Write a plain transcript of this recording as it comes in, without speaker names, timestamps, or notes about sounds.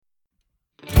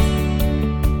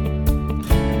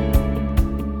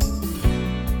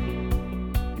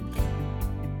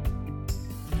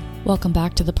Welcome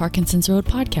back to the Parkinson's Road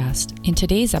podcast. In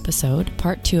today's episode,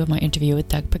 part 2 of my interview with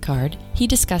Doug Pickard, he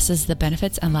discusses the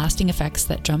benefits and lasting effects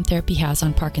that drum therapy has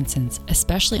on Parkinson's,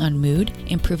 especially on mood,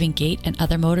 improving gait and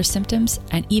other motor symptoms,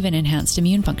 and even enhanced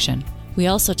immune function. We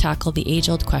also tackle the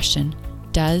age-old question,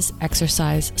 does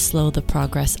exercise slow the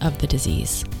progress of the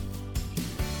disease?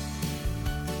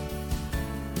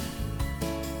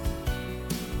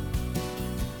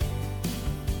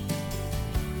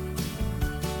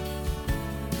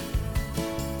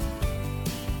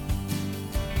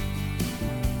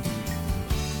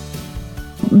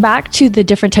 Back to the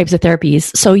different types of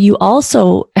therapies. So you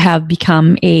also have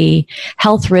become a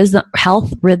health rhythms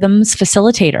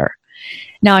facilitator.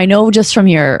 Now I know just from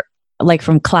your,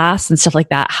 from class and stuff like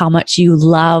that, how much you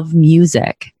love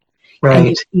music. Right.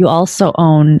 And you also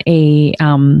own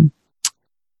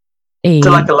it's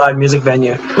like a live music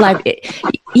venue.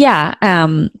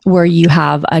 Where you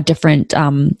have a different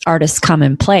artists come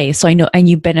and play. So I know, and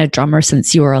you've been a drummer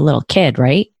since you were a little kid,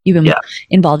 right? You've been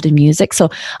involved in music. So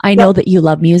I know that you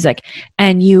love music,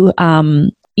 and you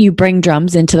bring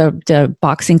drums into the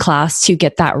boxing class to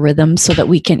get that rhythm so that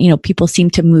we can, people seem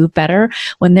to move better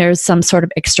when there's some sort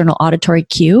of external auditory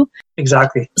cue.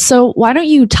 Exactly. So why don't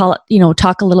you talk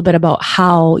a little bit about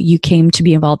how you came to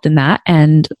be involved in that,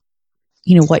 and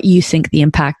what you think the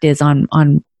impact is on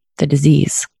the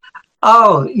disease?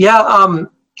 Oh, yeah.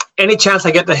 Any chance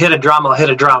I get to hit a drum, I'll hit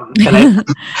a drum. And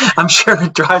I'm sure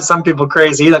it drives some people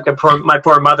crazy, like my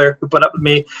poor mother who put up with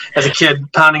me as a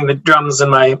kid pounding the drums in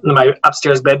my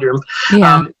upstairs bedroom.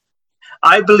 Yeah.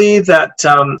 I believe that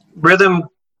rhythm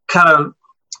kind of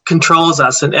controls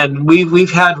us, and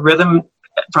we've had rhythm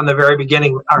from the very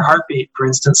beginning. Our heartbeat, for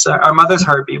instance, our mother's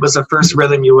heartbeat was the first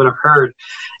rhythm you would have heard.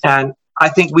 And I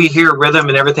think we hear rhythm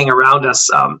in everything around us,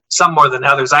 some more than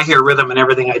others. I hear rhythm in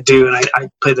everything I do, and I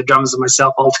play the drums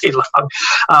myself all day long.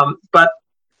 But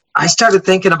I started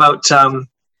thinking about how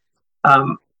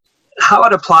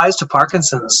it applies to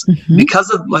Parkinson's. Mm-hmm. Because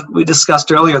of, like we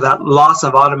discussed earlier, that loss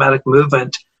of automatic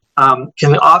movement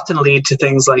can often lead to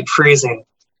things like freezing.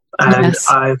 And yes.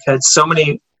 I've had so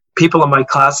many people in my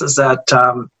classes that,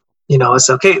 it's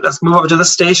okay, let's move over to the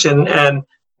station, and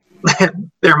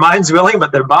their mind's willing,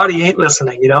 but their body ain't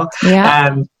listening, Yeah.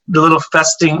 And the little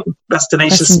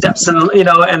destination steps, and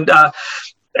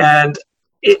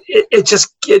it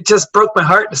just broke my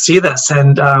heart to see this.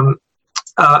 And then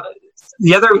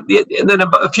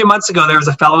a few months ago, there was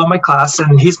a fellow in my class,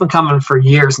 and he's been coming for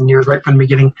years and years, right from the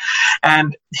beginning.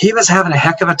 And he was having a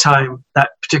heck of a time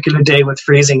that particular day with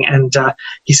freezing. And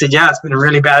he said, yeah, it's been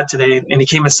really bad today. And he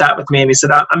came and sat with me, and he said,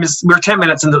 we're 10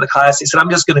 minutes into the class. He said, I'm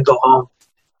just going to go home.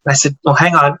 And I said, well,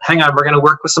 hang on. We're going to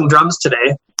work with some drums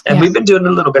today. And we've been doing a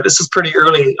little bit. This is pretty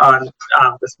early on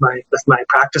with my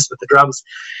practice with the drums.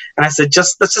 And I said,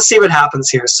 let's just see what happens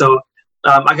here. So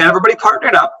I got everybody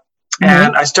partnered up,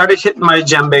 and I started hitting my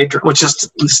djembe drum, which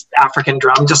is this African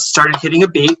drum, just started hitting a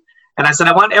beat. And I said,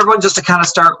 I want everyone just to kind of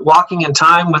start walking in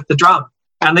time with the drum.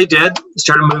 And they did,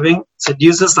 started moving. Said,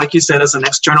 use this, like you said, as an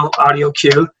external audio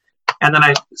cue. And then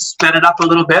I sped it up a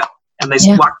little bit, and they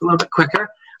walked a little bit quicker.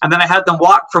 And then I had them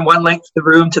walk from one length of the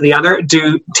room to the other,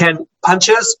 do 10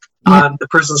 punches on the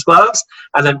person's gloves,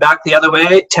 and then back the other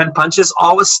way, 10 punches,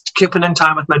 always keeping in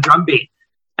time with my drum beat.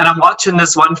 And I'm watching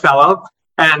this one fellow,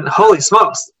 and holy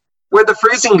smokes, where'd the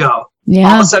freezing go? Yeah.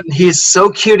 All of a sudden, he's so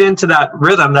cued into that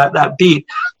rhythm, that beat.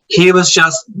 He was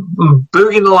just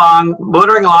boogieing along,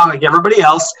 motoring along like everybody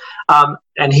else,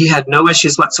 and he had no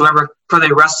issues whatsoever for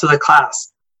the rest of the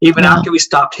class, even after we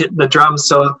stopped hitting the drums.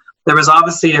 So there was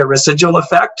obviously a residual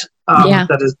effect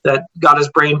that got his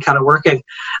brain kind of working.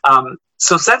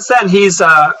 So since then, he's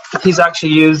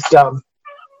actually used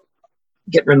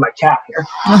getting rid of my cat here.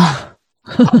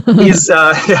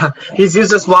 He's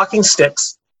used his walking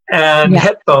sticks and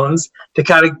headphones to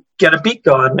kind of get a beat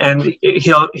going, and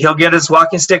he'll get his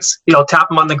walking sticks, he'll tap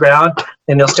them on the ground,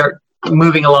 and he'll start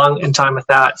moving along in time with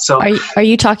that. So are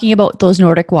you talking about those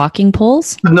Nordic walking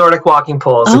poles? Nordic walking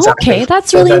poles. Oh, exactly. Okay,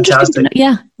 that's really interesting.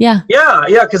 Yeah.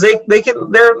 Because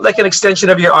they're like an extension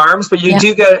of your arms, but you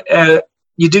do get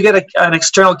an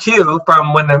external cue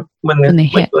from when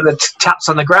the taps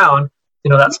on the ground.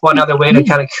 That's one other way to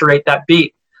kind of create that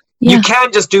beat. Yeah. You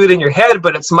can just do it in your head,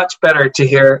 but it's much better to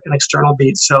hear an external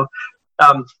beat. So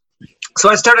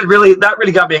I started that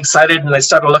really got me excited, and I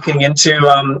started looking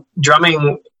into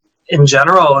drumming in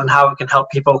general and how it can help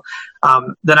people.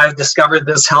 Then I discovered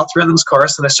this health rhythms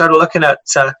course, and I started looking at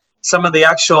some of the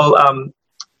actual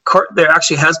there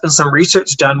actually has been some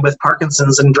research done with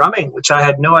Parkinson's and drumming, which I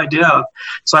had no idea of.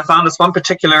 So I found this one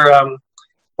particular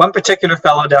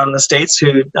fellow down in the States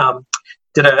who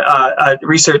did a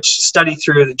research study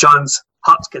through the Johns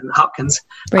Hopkins.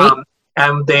 Right.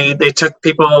 And they took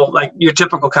people like your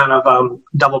typical kind of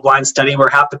double-blind study where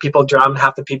half the people drummed,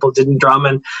 half the people didn't drum,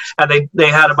 and they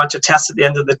had a bunch of tests at the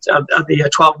end of the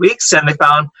 12 weeks, and they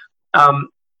found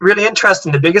really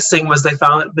interesting. The biggest thing was they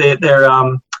found that their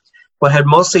what had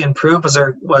mostly improved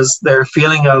was their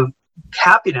feeling of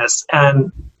happiness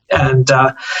and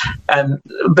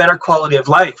better quality of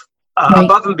life. Right.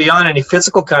 Above and beyond any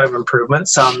physical kind of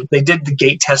improvements. They did the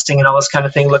gait testing and all this kind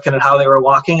of thing, looking at how they were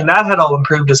walking, and that had all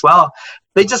improved as well.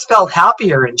 They just felt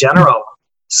happier in general.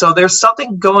 So there's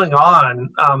something going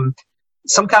on,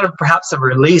 some kind of perhaps a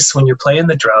release when you're playing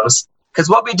the drums. Because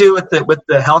what we do with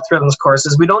the health rhythms course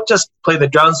is we don't just play the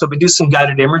drums, but we do some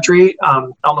guided imagery,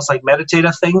 almost like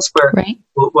meditative things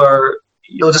where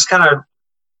you'll just kind of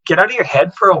get out of your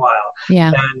head for a while.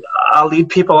 Yeah. And I'll lead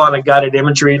people on a guided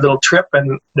imagery little trip,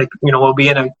 and we'll be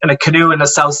in a canoe in the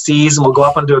South Seas, and we'll go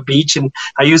up onto a beach, and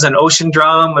I use an ocean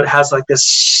drum. It has like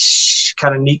this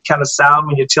kind of neat kind of sound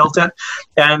when you tilt it.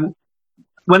 And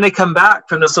when they come back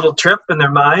from this little trip in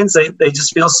their minds, they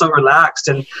just feel so relaxed.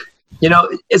 And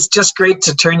it's just great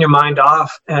to turn your mind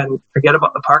off and forget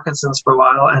about the Parkinson's for a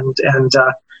while. And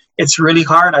it's really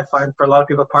hard, I find, for a lot of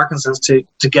people with Parkinson's to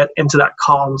get into that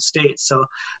calm state. So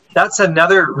that's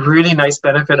another really nice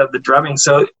benefit of the drumming.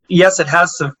 So yes, it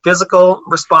has some physical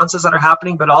responses that are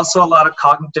happening, but also a lot of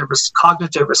cognitive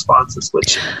responses,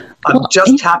 which I'm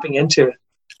just tapping into.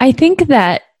 I think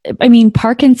that,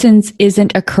 Parkinson's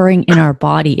isn't occurring in our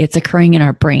body, it's occurring in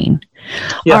our brain.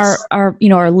 Yes.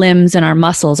 Our limbs and our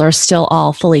muscles are still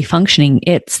all fully functioning.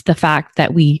 It's the fact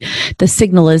that the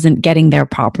signal isn't getting there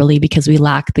properly because we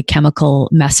lack the chemical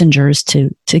messengers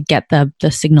to get the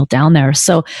signal down there.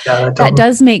 So that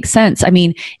does make sense.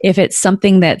 If it's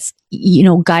something that's,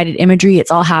 guided imagery, it's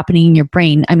all happening in your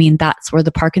brain. That's where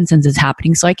the Parkinson's is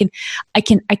happening. So I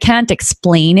can't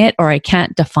explain it, or I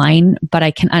can't define, but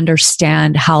I can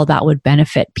understand how that would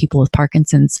benefit people with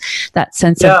Parkinson's. That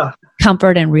sense of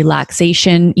comfort and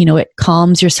relaxation, it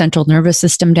calms your central nervous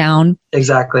system down.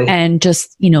 Exactly. And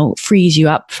just, frees you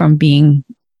up from being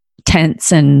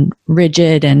tense and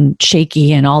rigid and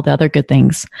shaky and all the other good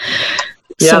things.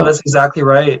 Yeah, that's exactly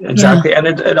right. Exactly. Yeah.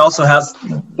 And it also has,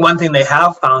 one thing they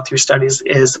have found through studies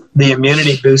is the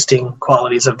immunity boosting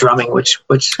qualities of drumming, which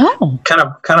kind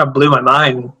of blew my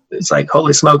mind. It's like,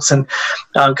 holy smokes. And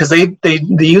because they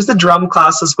use the drum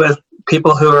classes with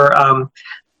people who are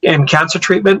in cancer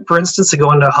treatment, for instance. They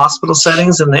go into hospital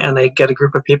settings and they get a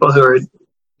group of people who are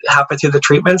halfway through the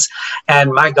treatments.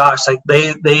 And my gosh, like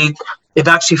they've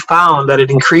actually found that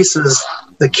it increases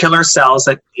the killer cells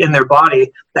that in their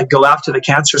body that go after the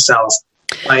cancer cells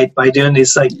by doing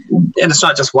these, and it's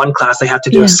not just one class. They have to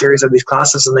do a series of these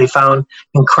classes, and they found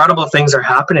incredible things are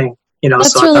happening.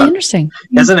 That's so really interesting,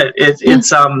 isn't it?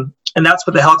 It's and that's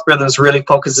what the health rhythms really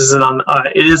focuses on.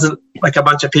 It isn't like a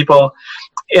bunch of people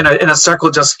in a circle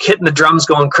just hitting the drums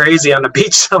going crazy on a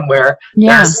beach somewhere.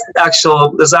 Yeah.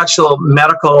 There's actual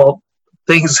medical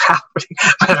things happening.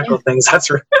 Medical things. That's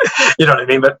right. You know what I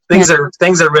mean? But things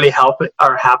are really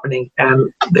happening,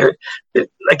 and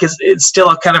it's still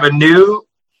a kind of a new.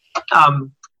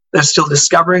 They're still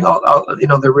discovering all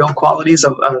the real qualities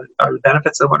of the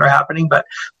benefits of what are happening. But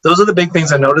those are the big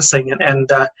things I'm noticing. And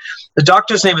the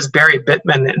doctor's name is Barry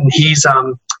Bittman, and he's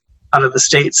out of the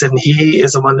States, and he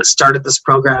is the one that started this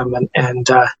program, and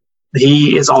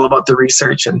he is all about the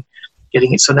research and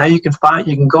getting it. So now you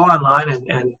can go online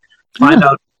and find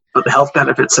out about the health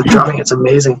benefits of drumming. It's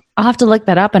amazing. I'll have to look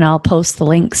that up, and I'll post the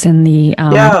links in the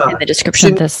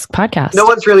description of this podcast. No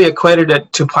one's really equated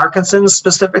it to Parkinson's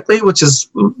specifically, which is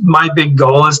my big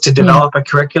goal, is to develop a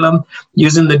curriculum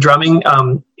using the drumming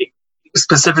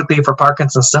specifically for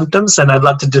Parkinson's symptoms. And I'd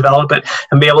love to develop it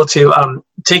and be able to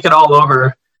take it all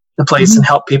over the place and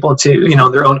help people to,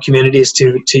 their own communities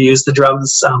to use the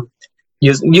drums,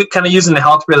 using the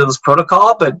health rhythms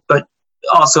protocol, but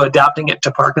also adapting it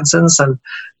to Parkinson's. And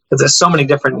there's so many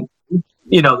different,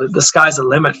 the sky's the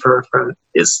limit for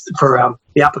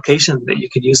the application that you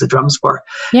could use the drums for.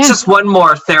 Yeah. It's just one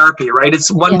more therapy, right? It's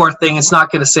one more thing. It's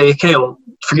not going to say, okay, well,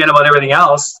 forget about everything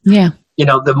else. Yeah.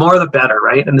 The more the better,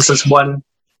 right? And this is one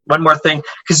more thing,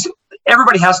 because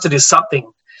everybody has to do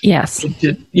something. Yes.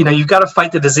 You've got to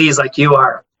fight the disease like you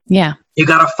are. Yeah. You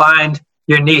got to find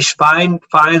your niche, find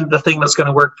the thing that's going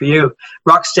to work for you.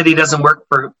 Rocksteady doesn't work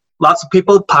for lots of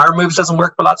people. Power moves doesn't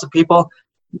work for lots of people.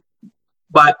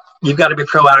 But you've got to be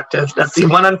proactive. That's the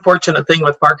one unfortunate thing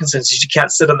with Parkinson's, is you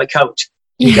can't sit on the couch.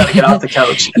 You got to get off the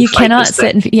couch. You cannot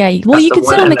sit. Well, you can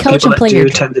sit on the couch and play your.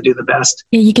 Tend to do the best.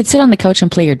 Yeah, you could sit on the couch and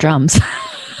play your drums.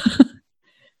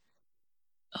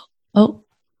 Oh,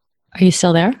 are you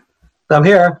still there? I'm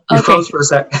here. You Okay. froze for a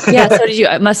sec. Yeah. So did you?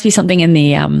 It must be something in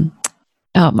the.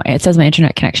 It says my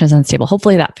internet connection is unstable.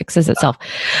 Hopefully that fixes itself.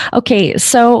 Okay.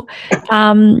 So,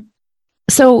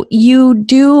 so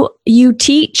you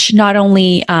teach not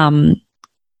only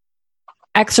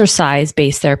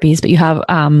exercise-based therapies, but you have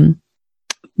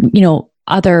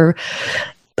other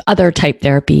type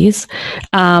therapies.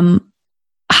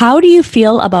 How do you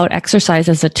feel about exercise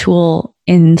as a tool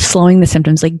in slowing the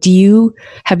symptoms? Like,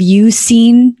 have you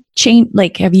seen change?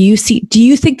 Like, do you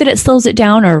think that it slows it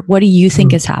down, or what do you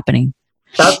think is happening?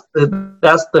 That's the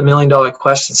 $1 million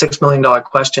question, $6 million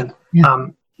question. Yeah.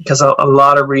 Because a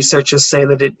lot of researchers say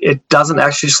that it doesn't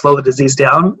actually slow the disease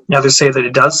down. Others say that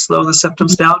it does slow the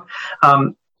symptoms down.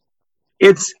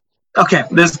 It's okay.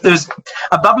 There's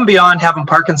above and beyond having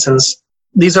Parkinson's.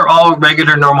 These are all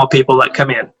regular, normal people that come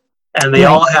in, and they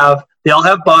all have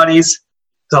bodies.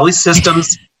 There's all these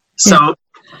systems. So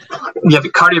you have a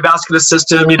cardiovascular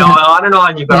system, on and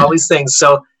on. You've got all these things.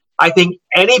 So I think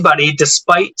anybody,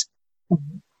 despite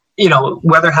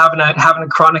whether having a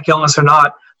chronic illness or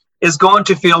not, is going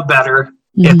to feel better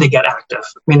if they get active.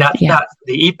 I mean, that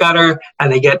they eat better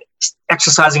and they get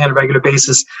exercising on a regular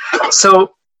basis.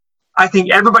 So I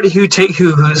think everybody who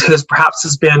perhaps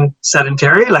has been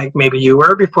sedentary, like maybe you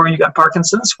were before you got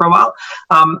Parkinson's for a while,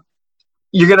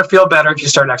 you're going to feel better if you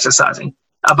start exercising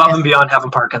above and beyond having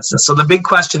Parkinson's. So the big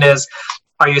question is,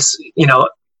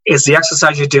 is the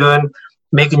exercise you're doing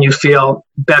making you feel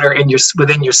better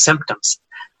within your symptoms?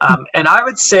 And I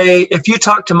would say if you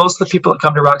talk to most of the people that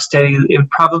come to Rocksteady, it would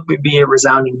probably be a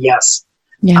resounding yes.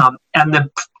 Yeah. And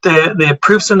the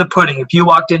proof's in the pudding. If you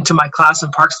walked into my class in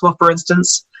Parksville, for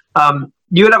instance,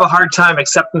 you would have a hard time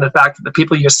accepting the fact that the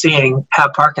people you're seeing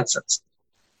have Parkinson's.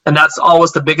 And that's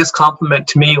always the biggest compliment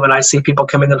to me when I see people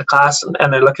come into the class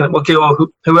and they're looking at, okay, well,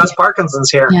 who has Parkinson's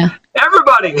here? Yeah.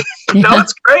 Everybody.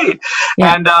 It's great.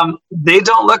 Yeah. And they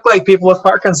don't look like people with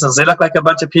Parkinson's. They look like a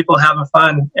bunch of people having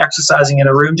fun exercising in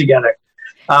a room together.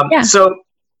 So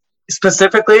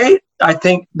specifically, I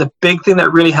think the big thing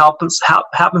that really happens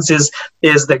is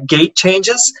the gait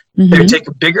changes. They're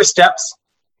taking bigger steps.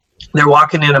 They're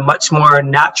walking in a much more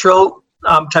natural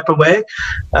type of way.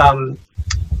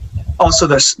 Also,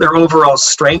 their overall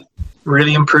strength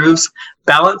really improves.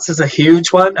 Balance is a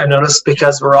huge one, I noticed,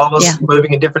 because we're always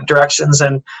moving in different directions,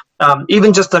 and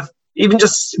even just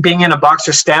being in a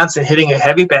boxer stance and hitting a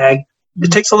heavy bag,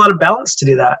 it takes a lot of balance to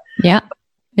do that. Yeah,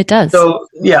 it does. So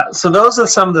those are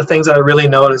some of the things that I really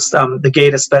noticed. The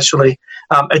gait, especially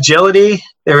agility,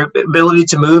 their ability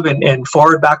to move in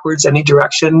forward, backwards, any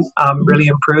direction, really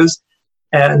improves.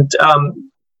 And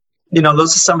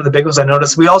those are some of the big ones I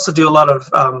noticed. We also do a lot of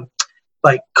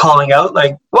like calling out,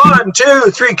 like 1, 2,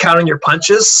 3, counting your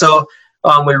punches. So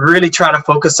we really try to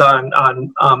focus on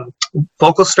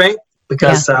vocal strength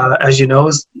because, as you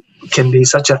know, can be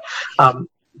such a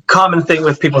common thing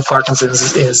with people with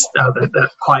Parkinson's is the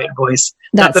quiet voice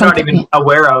that they're not even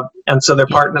aware of. And so their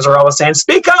partners are always saying,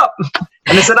 speak up.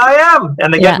 And they said, I am.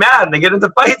 And they get mad and they get into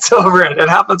fights over it. It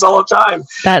happens all the time.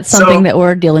 That's something that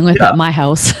we're dealing with at my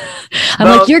house. I'm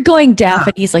like, you're going deaf.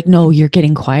 And he's like, no, you're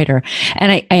getting quieter.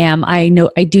 And I am. I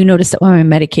do notice that when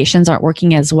my medications aren't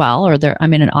working as well, or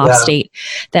I'm in an off state,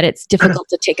 that it's difficult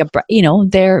to take a breath.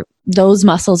 Those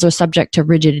muscles are subject to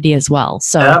rigidity as well.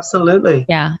 So absolutely.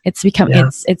 Yeah. It's become,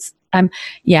 so I'm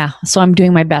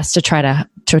doing my best to try to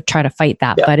fight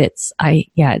that, but it's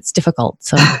difficult.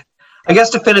 So I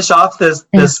guess to finish off this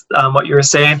what you were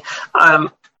saying,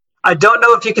 I don't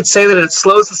know if you could say that it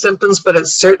slows the symptoms, but it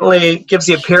certainly gives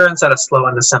the appearance that it's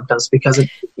slowing the symptoms because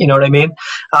you know what I mean?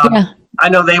 I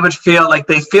know they would feel like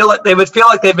they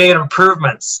made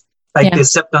improvements, like the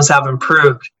symptoms have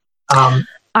improved.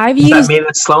 Does that mean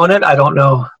it's slowing it? I don't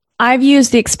know. I've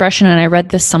used the expression, and I read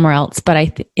this somewhere else,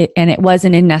 but it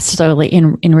wasn't necessarily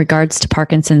in regards to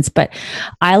Parkinson's, but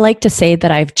I like to say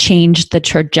that I've changed the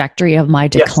trajectory of my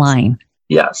decline.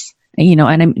 Yes. And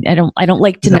I don't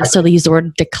like to necessarily use the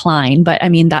word decline, but I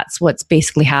mean, that's what's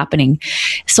basically happening.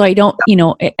 So I don't,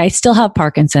 I still have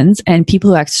Parkinson's, and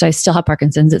people who exercise still have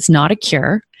Parkinson's. It's not a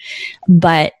cure,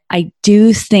 but I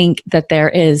do think that there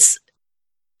is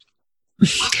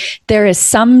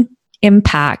some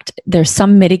impact, there's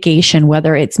some mitigation,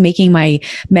 whether it's making my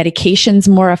medications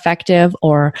more effective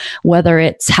or whether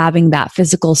it's having that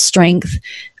physical strength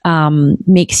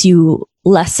makes you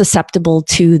less susceptible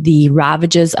to the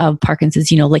ravages of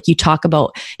Parkinson's. Like you talk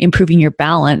about improving your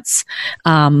balance,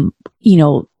 boxing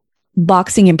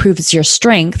improves your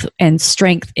strength, and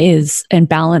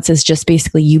balance is just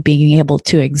basically you being able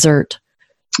to exert,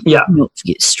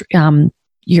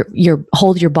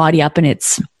 hold your body up, and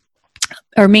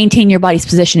or maintain your body's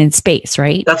position in space,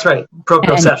 right? That's right.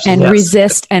 proprioception, and yes.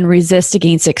 resist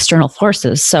against external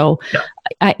forces. So,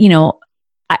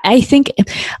 I think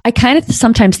I kind of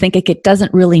sometimes think it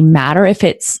doesn't really matter if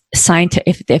it's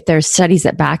scientific, if there's studies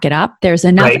that back it up. There's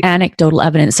enough anecdotal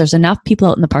evidence. There's enough people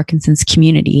out in the Parkinson's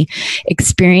community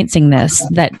experiencing this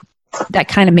that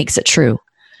kind of makes it true.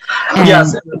 And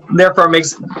yes, therefore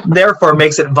makes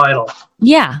it vital.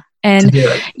 Yeah. And,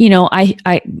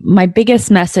 my biggest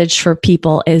message for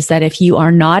people is that if you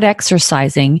are not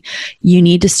exercising, you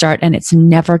need to start, and it's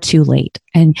never too late.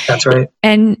 And that's right.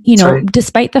 And,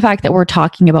 despite the fact that we're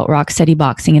talking about rock steady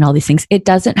boxing and all these things, it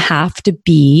doesn't have to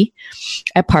be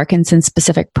a Parkinson's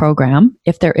specific program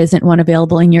if there isn't one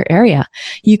available in your area.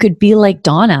 You could be like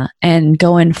Donna and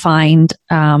go and find,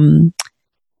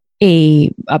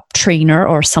 a trainer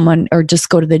or someone, or just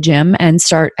go to the gym and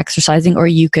start exercising, or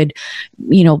you could,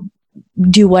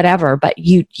 do whatever, but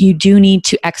you do need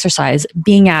to exercise.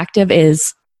 Being active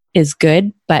is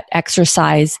good, but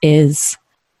exercise is,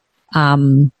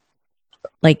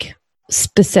 like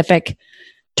specific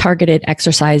targeted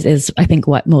exercise is, I think,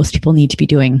 what most people need to be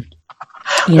doing.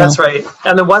 That's right.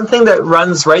 And the one thing that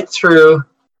runs right through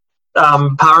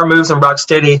power moves and rock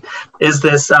steady is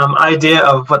this idea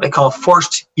of what they call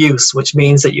forced use, which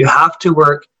means that you have to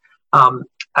work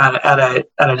at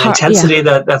an intensity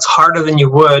that's harder than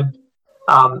you would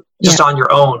just on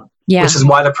your own, which is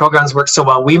why the programs work so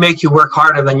well. We make you work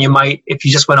harder than you might if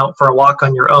you just went out for a walk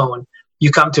on your own.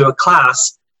 You come to a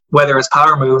class, whether it's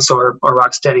power moves or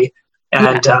rock steady,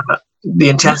 and the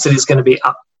intensity is going to be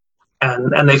up.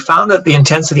 And they found that the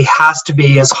intensity has to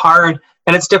be as hard,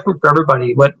 and it's different for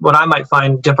everybody. What I might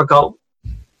find difficult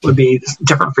would be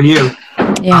different for you.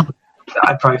 Yeah.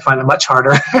 I'd probably find it much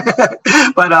harder.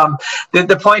 But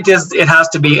the point is, it has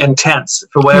to be intense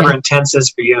for whatever intense is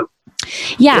for you.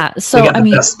 Yeah. So, I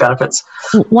mean, best benefits.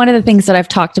 One of the things that I've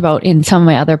talked about in some of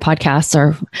my other podcasts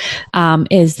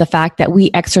is the fact that we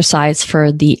exercise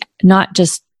for not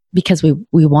just because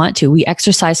we want to, we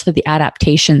exercise for the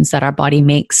adaptations that our body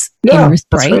makes in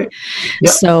response, right?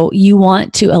 Yep. So you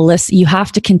want to you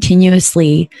have to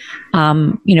continuously,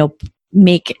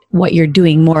 make what you're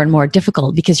doing more and more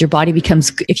difficult, because your body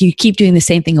becomes, if you keep doing the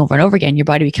same thing over and over again, your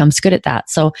body becomes good at that.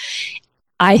 So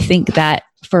I think that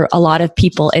for a lot of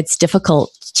people, it's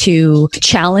difficult to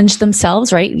challenge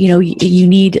themselves, right? You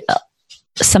need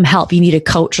some help. You need a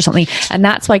coach or something. And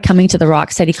that's why coming to the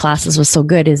rock steady classes was so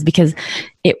good, is because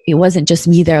it wasn't just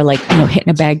me there, like, hitting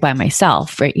a bag by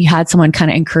myself, right? You had someone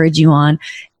kind of encourage you on,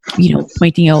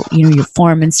 pointing out, your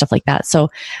form and stuff like that. So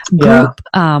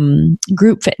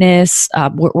group fitness,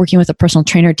 working with a personal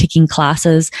trainer, taking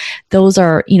classes, those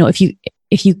are,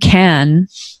 if you can,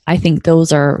 I think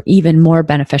those are even more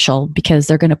beneficial, because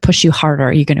they're going to push you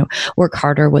harder. You're going to work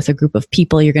harder with a group of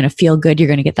people. You're going to feel good. You're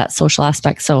going to get that social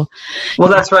aspect. So,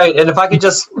 that's right. And if I could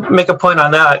just make a point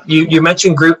on that, you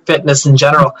mentioned group fitness in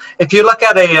general. If you look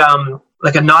at a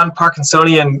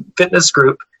non-Parkinsonian fitness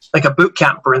group, like a boot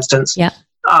camp, for instance,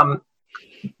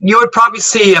 you would probably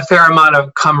see a fair amount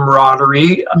of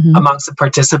camaraderie amongst the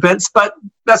participants, but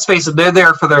let's face it, they're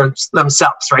there for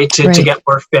themselves, right? To get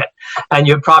more fit. And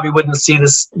you probably would not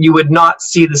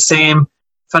see the same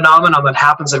phenomenon that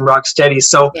happens in rock steady.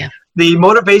 So the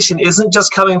motivation isn't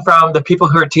just coming from the people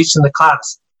who are teaching the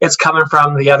class. It's coming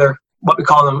from the other, what we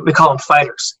call them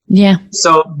fighters. Yeah.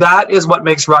 So that is what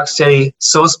makes rock steady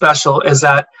so special, is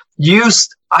that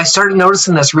I started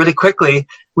noticing this really quickly.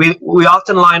 We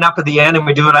often line up at the end and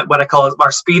we do what I call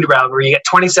our speed round, where you get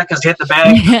 20 seconds to hit the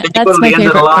bag, and you go to the end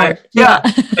of the line.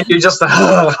 And you're just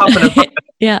humping and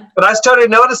pumping. But I started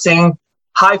noticing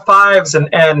high fives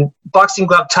and boxing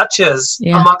glove touches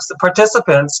amongst the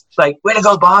participants. Like, way to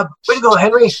go, Bob. Way to go,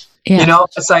 Henry.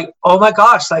 It's like, oh my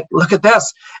gosh, like, look at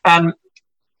this. And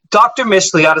Dr.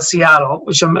 Mishley out of Seattle,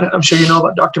 which I'm sure you know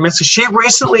about Dr. Mishley, she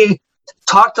recently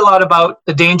talked a lot about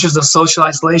the dangers of social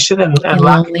isolation and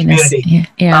lack of community.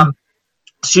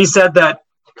 She said that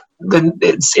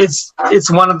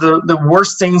it's one of the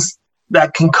worst things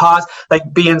that can cause,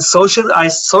 like, being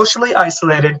socially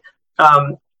isolated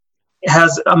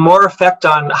has a more effect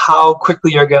on how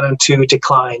quickly you're going to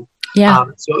decline.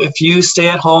 So if you stay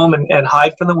at home and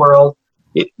hide from the world,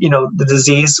 the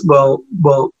disease will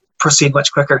proceed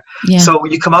much quicker. So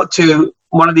when you come out to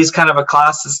one of these kind of a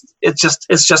classes, it's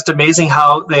just amazing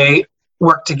how they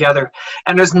work together.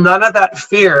 And there's none of that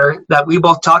fear that we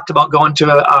both talked about going to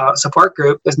a support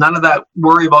group. There's none of that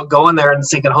worry about going there and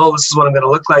thinking, oh, this is what I'm going to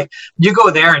look like. You go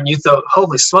there and you thought,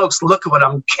 holy smokes, look at what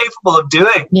I'm capable of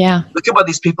doing. Look at what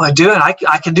these people are doing. I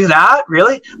can do that?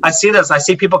 Really? I see this. I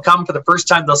see people come for the first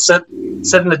time. They'll sit in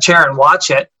the chair and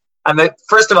watch it. And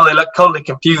first of all, they look totally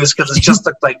confused, because it's just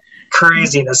looked like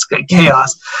craziness,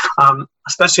 chaos.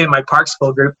 especially in my park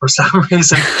school group for some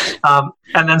reason.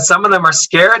 And then some of them are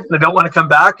scared and they don't want to come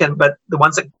back. But the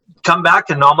ones that come back,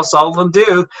 and almost all of them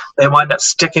do, they wind up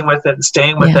sticking with it and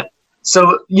staying with it.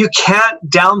 So you can't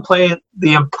downplay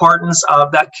the importance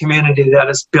of that community that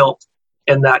is built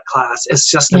in that class. It's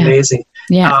just amazing.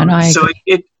 Yeah, and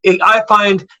I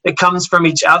find it comes from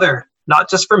each other, not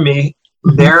just from me.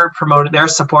 Mm-hmm. They're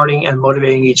supporting and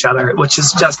motivating each other, which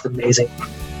is just amazing.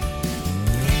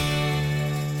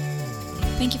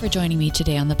 Thank you for joining me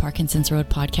today on the Parkinson's Road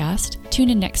podcast. Tune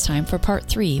in next time for part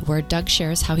 3, where Doug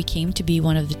shares how he came to be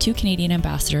one of the 2 Canadian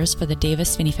ambassadors for the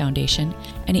Davis Phinney Foundation,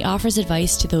 and he offers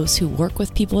advice to those who work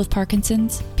with people with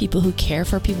Parkinson's, people who care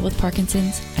for people with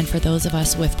Parkinson's, and for those of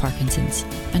us with Parkinson's.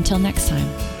 Until next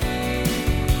time.